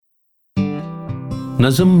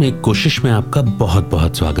नज़्म एक कोशिश में आपका बहुत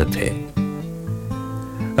बहुत स्वागत है।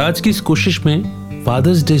 आज की इस कोशिश में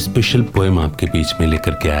फादर्स डे स्पेशल पोएम आपके बीच में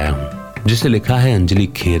लेकर के आया हूं, जिसे लिखा है अंजलि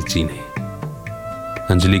खेर जी ने।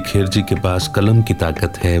 अंजलि खेर जी के पास कलम की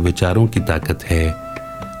ताकत है, विचारों की ताकत है।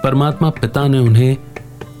 परमात्मा पिता ने उन्हें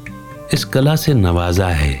इस कला से नवाजा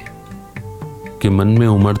है कि मन में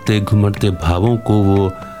उमड़ते घुमड़ते भावों को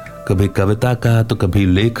वो कभी कविता का, तो कभी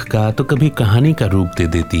लेख का, तो कभी कहानी का रूप दे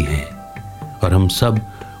देती हैं। और हम सब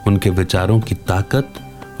उनके विचारों की ताकत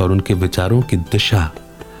और उनके विचारों की दिशा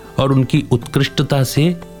और उनकी उत्कृष्टता से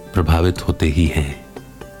प्रभावित होते ही हैं।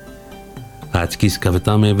 आज की इस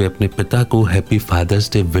कविता में वे अपने पिता को हैप्पी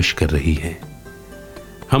फादर्स डे विश कर रही हैं।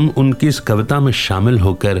 हम उनकी इस कविता में शामिल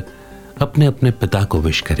होकर अपने अपने पिता को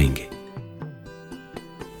विश करेंगे।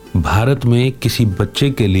 भारत में किसी बच्चे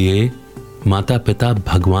के लिए माता पिता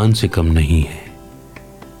भगवान से कम नहीं है।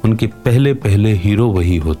 उनके पहले पहले हीरो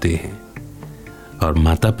वही होते हैं और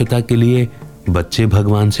माता पिता के लिए बच्चे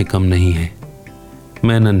भगवान से कम नहीं है।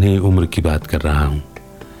 मैं नन्ही उम्र की बात कर रहा हूं,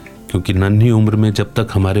 क्योंकि नन्ही उम्र में जब तक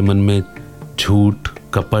हमारे मन में झूठ,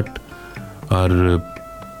 कपट और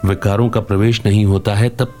विकारों का प्रवेश नहीं होता है,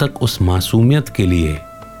 तब तक उस मासूमियत के लिए,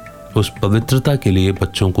 उस पवित्रता के लिए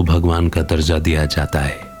बच्चों को भगवान का दर्जा दिया जाता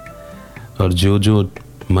है। और जो जो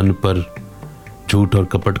मन पर झूठ और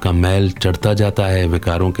कपट का मैल चढ़ता जाता है,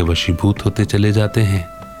 विकारों के वशीभूत होते चले जाते हैं,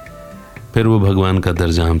 फिर वो भगवान का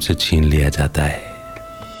दर्जा हमसे छीन लिया जाता है।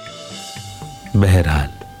 बहरहाल,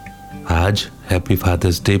 आज हैप्पी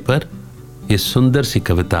फादर्स डे पर यह सुंदर सी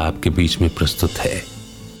कविता आपके बीच में प्रस्तुत है।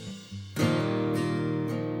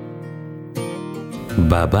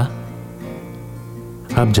 बाबा,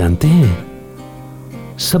 आप जानते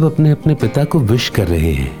हैं सब अपने अपने पिता को विश कर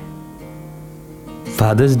रहे हैं।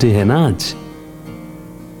 फादर्स डे है ना आज,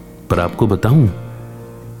 पर आपको बताऊं,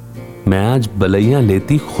 मैं आज बलैयां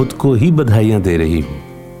लेती खुद को ही बधाइयां दे रही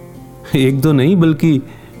हूं। एक दो नहीं बल्कि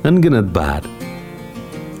अनगिनत बार।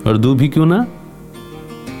 और दो भी क्यों ना,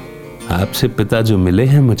 आपसे पिता जो मिले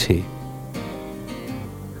हैं मुझे।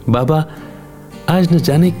 बाबा, आज न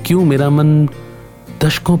जाने क्यों मेरा मन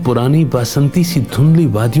दशकों पुरानी बासंती सी धुंधली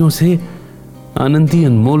वादियों से आनंदी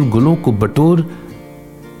अनमोल गुलों को बटोर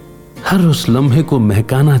हर उस लम्हे को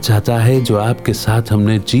महकाना चाहता है जो आपके साथ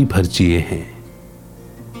हमने जी भर जिए हैं,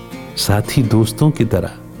 साथी दोस्तों की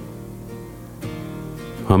तरह।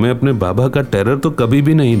 हमें अपने बाबा का टेरर तो कभी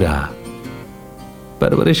भी नहीं रहा।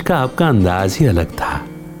 परवरिश का आपका अंदाज ही अलग था।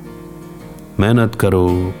 मेहनत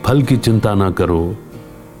करो, फल की चिंता ना करो,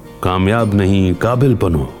 कामयाब नहीं काबिल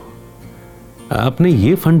बनो। आपने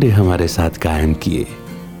ये फंडे हमारे साथ कायम किए।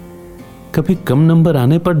 कभी कम नंबर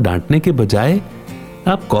आने पर डांटने के बजाय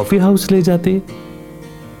आप कॉफी हाउस ले जाते,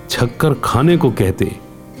 छक्कर खाने को कहते,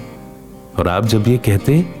 और आप जब ये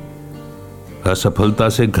कहते असफलता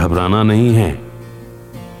से घबराना नहीं है,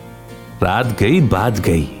 रात गई बात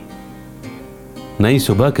गई, नई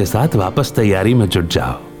सुबह के साथ वापस तैयारी में जुट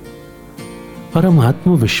जाओ, और हम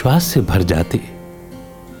आत्मविश्वास से भर जाते।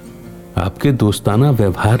 आपके दोस्ताना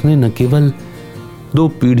व्यवहार ने न केवल दो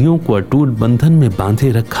पीढ़ियों को अटूट बंधन में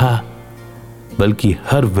बांधे रखा, बल्कि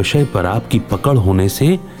हर विषय पर आपकी पकड़ होने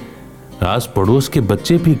से आस पड़ोस के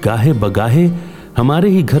बच्चे भी गाहे बगाहे हमारे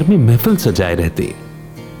ही घर में महफिल सजाए रहते।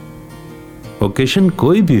 ओकेशन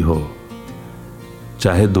कोई भी हो,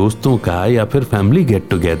 चाहे दोस्तों का या फिर फैमिली गेट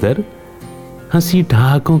टुगेदर, हंसी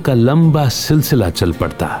ठहाकों का लंबा सिलसिला चल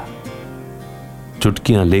पड़ता।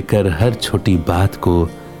 चुटकियां लेकर हर छोटी बात को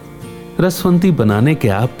रसवंती बनाने के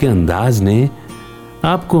आपके अंदाज ने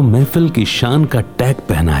आपको महफिल की शान का टैग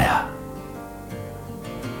पहनाया।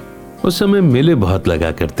 उस समय मेले बहुत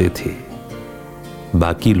लगा करते थे।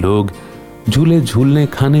 बाकी लोग झूले झूलने,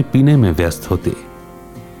 खाने पीने में व्यस्त होते,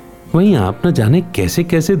 वहीं आप न जाने कैसे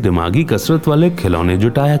कैसे दिमागी कसरत वाले खिलौने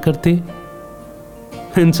जुटाया करते।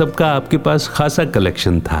 इन सब का आपके पास खासा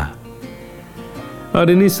कलेक्शन था,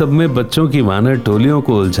 और इन्हीं सब में बच्चों की वानर टोलियों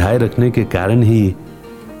को उलझाए रखने के कारण ही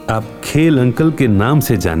आप खेल अंकल के नाम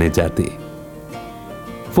से जाने जाते।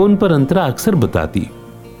 फोन पर अंतरा अक्सर बताती,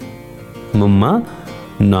 मम्मा,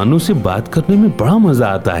 नानू से बात करने में बड़ा मजा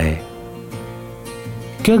आता है।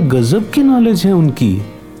 क्या गजब की नॉलेज है उनकी।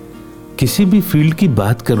 किसी भी फील्ड की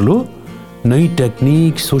बात कर लो, नई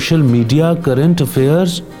technique, social media, current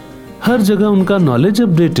affairs, हर जगह उनका नॉलेज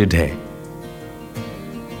अपडेटेड है।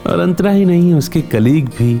 और अंतरा ही नहीं, उसके कलीग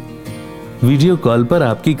भी वीडियो कॉल पर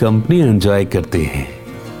आपकी कंपनी एंजॉय करते हैं।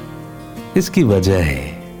 इसकी वजह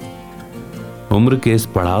है उम्र के इस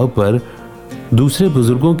पड़ाव पर दूसरे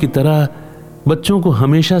बुजुर्गों की तरह बच्चों को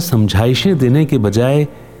हमेशा समझाइशें देने के बजाय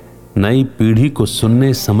नई पीढ़ी को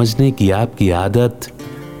सुनने समझने की आपकी आदत,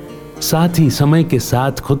 साथ ही समय के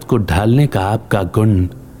साथ खुद को ढालने का आपका गुण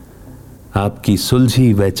आपकी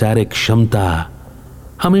सुलझी वैचारिक क्षमता,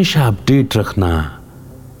 हमेशा अपडेट रखना,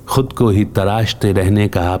 खुद को ही तराशते रहने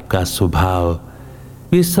का आपका स्वभाव,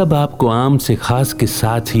 ये सब आपको आम से खास के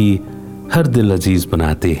साथ ही हर दिल अजीज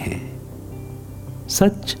बनाते हैं।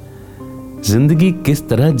 सच, जिंदगी किस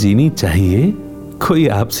तरह जीनी चाहिए कोई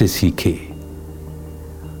आपसे सीखे।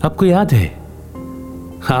 आपको याद है,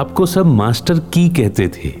 आपको सब मास्टर की कहते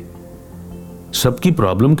थे। सबकी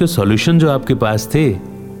प्रॉब्लम के सॉल्यूशन जो आपके पास थे।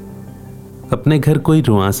 अपने घर कोई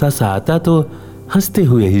रुआंसा सा आता तो हंसते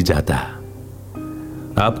हुए ही जाता।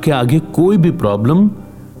 आपके आगे कोई भी प्रॉब्लम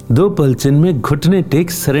 2 पलचिन में घुटने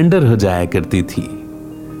टेक सरेंडर हो जाया करती थी।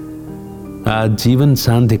 आज जीवन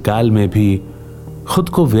सांध्य काल में भी खुद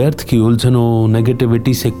को व्यर्थ की उलझनों,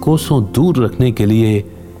 नेगेटिविटी से कोसों दूर रखने के लिए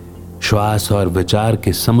श्वास और विचार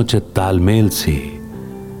के समुचित तालमेल से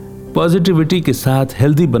पॉजिटिविटी के साथ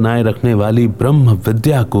हेल्दी बनाए रखने वाली ब्रह्म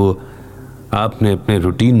विद्या को आपने अपने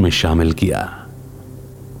रूटीन में शामिल किया।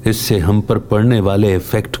 इससे हम पर पड़ने वाले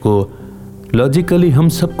इफेक्ट को लॉजिकली हम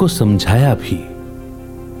सबको समझाया भी।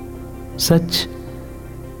 सच,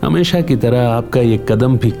 हमेशा की तरह आपका ये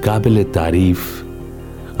कदम भी काबिल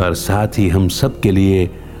तारीफ और साथ ही हम सब के लिए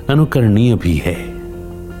अनुकरणीय भी है।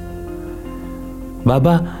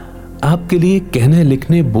 बाबा, आपके लिए कहने,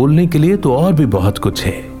 लिखने, बोलने के लिए तो और भी बहुत कुछ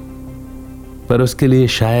है, पर उसके लिए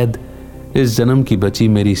शायद इस जन्म की बची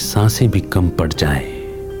मेरी सांसें भी कम पड़ जाएं।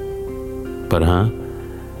 पर हां,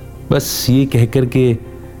 बस ये कहकर के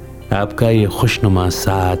आपका ये खुशनुमा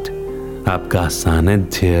साथ, आपका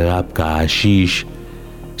सानिध्य, आपका आशीष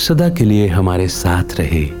सदा के लिए हमारे साथ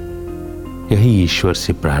रहे, यही ईश्वर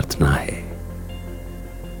से प्रार्थना है।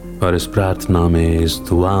 और इस प्रार्थना में, इस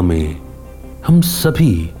दुआ में हम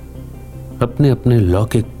सभी अपने अपने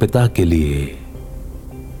लौकिक पिता के लिए,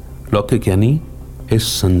 लौकिक यानी इस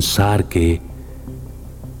संसार के,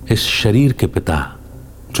 इस शरीर के पिता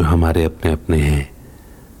जो हमारे अपने अपने हैं,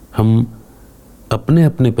 हम अपने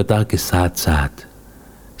अपने पिता के साथ साथ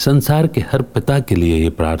संसार के हर पिता के लिए ये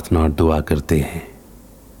प्रार्थना और दुआ करते हैं।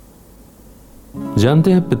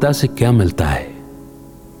 जानते हैं पिता से क्या मिलता है?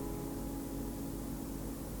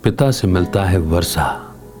 पिता से मिलता है वर्षा,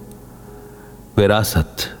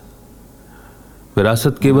 विरासत।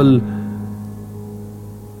 विरासत केवल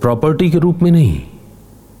प्रॉपर्टी के रूप में नहीं,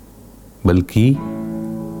 बल्कि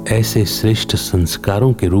ऐसे श्रेष्ठ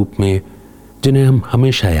संस्कारों के रूप में जिन्हें हम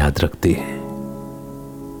हमेशा याद रखते हैं,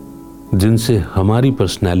 जिनसे हमारी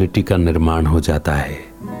पर्सनैलिटी का निर्माण हो जाता है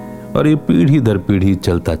और ये पीढ़ी दर पीढ़ी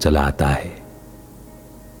चलता चला आता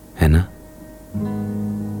है ना?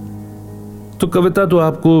 तो कविता तो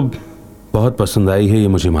आपको बहुत पसंद आई है, ये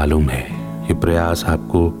मुझे मालूम है। ये प्रयास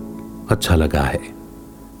आपको अच्छा लगा है,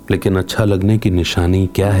 लेकिन अच्छा लगने की निशानी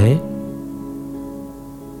क्या है?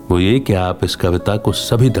 वो ये कि आप इस कविता को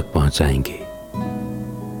सभी तक पहुंचाएंगे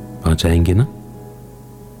ना?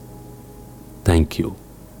 Thank you.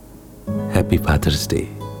 Happy father's day.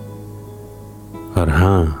 और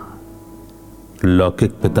हां,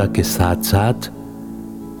 लौकिक पिता के साथ साथ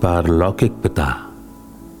पारलौकिक पिता,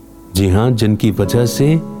 जी हां, जिनकी वजह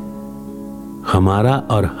से हमारा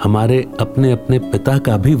और हमारे अपने अपने पिता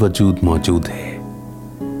का भी वजूद मौजूद है,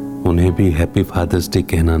 उन्हें भी हैप्पी फादर्स डे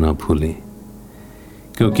कहना ना भूलें।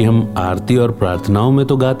 क्योंकि हम आरती और प्रार्थनाओं में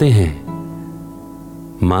तो गाते हैं,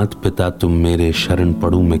 मात पिता तुम मेरे शरण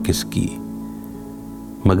पड़ूं मैं किसकी,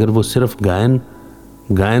 मगर वो सिर्फ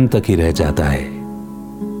गायन तक ही रह जाता है,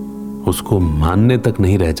 उसको मानने तक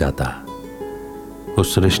नहीं रह जाता।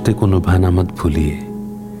 उस रिश्ते को निभाना मत भूलिए,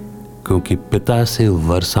 क्योंकि पिता से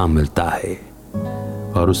वर्षा मिलता है,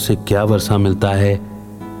 और उससे क्या वर्षा मिलता है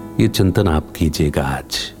ये चिंतन आप कीजिएगा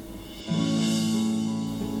आज।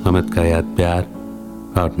 अमित का याद प्यार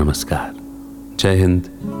और नमस्कार। जय हिंद,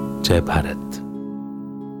 जय भारत।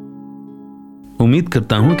 उम्मीद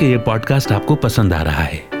करता हूं कि यह पॉडकास्ट आपको पसंद आ रहा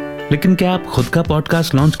है, लेकिन क्या आप खुद का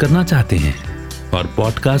पॉडकास्ट लॉन्च करना चाहते हैं और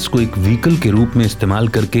पॉडकास्ट को एक व्हीकल के रूप में इस्तेमाल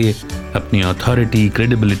करके अपनी अथॉरिटी,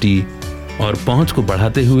 क्रेडिबिलिटी और पहुंच को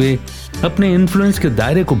बढ़ाते हुए अपने इन्फ्लुएंस के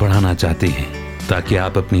दायरे को बढ़ाना चाहते हैं, ताकि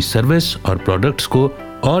आप अपनी सर्विस और प्रोडक्ट्स को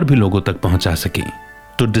और भी लोगों तक पहुंचा सकें?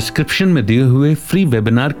 तो डिस्क्रिप्शन में दिए हुए फ्री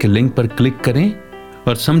वेबिनार के लिंक पर क्लिक करें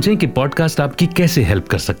और समझें कि पॉडकास्ट आपकी कैसे हेल्प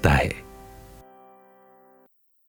कर सकता है।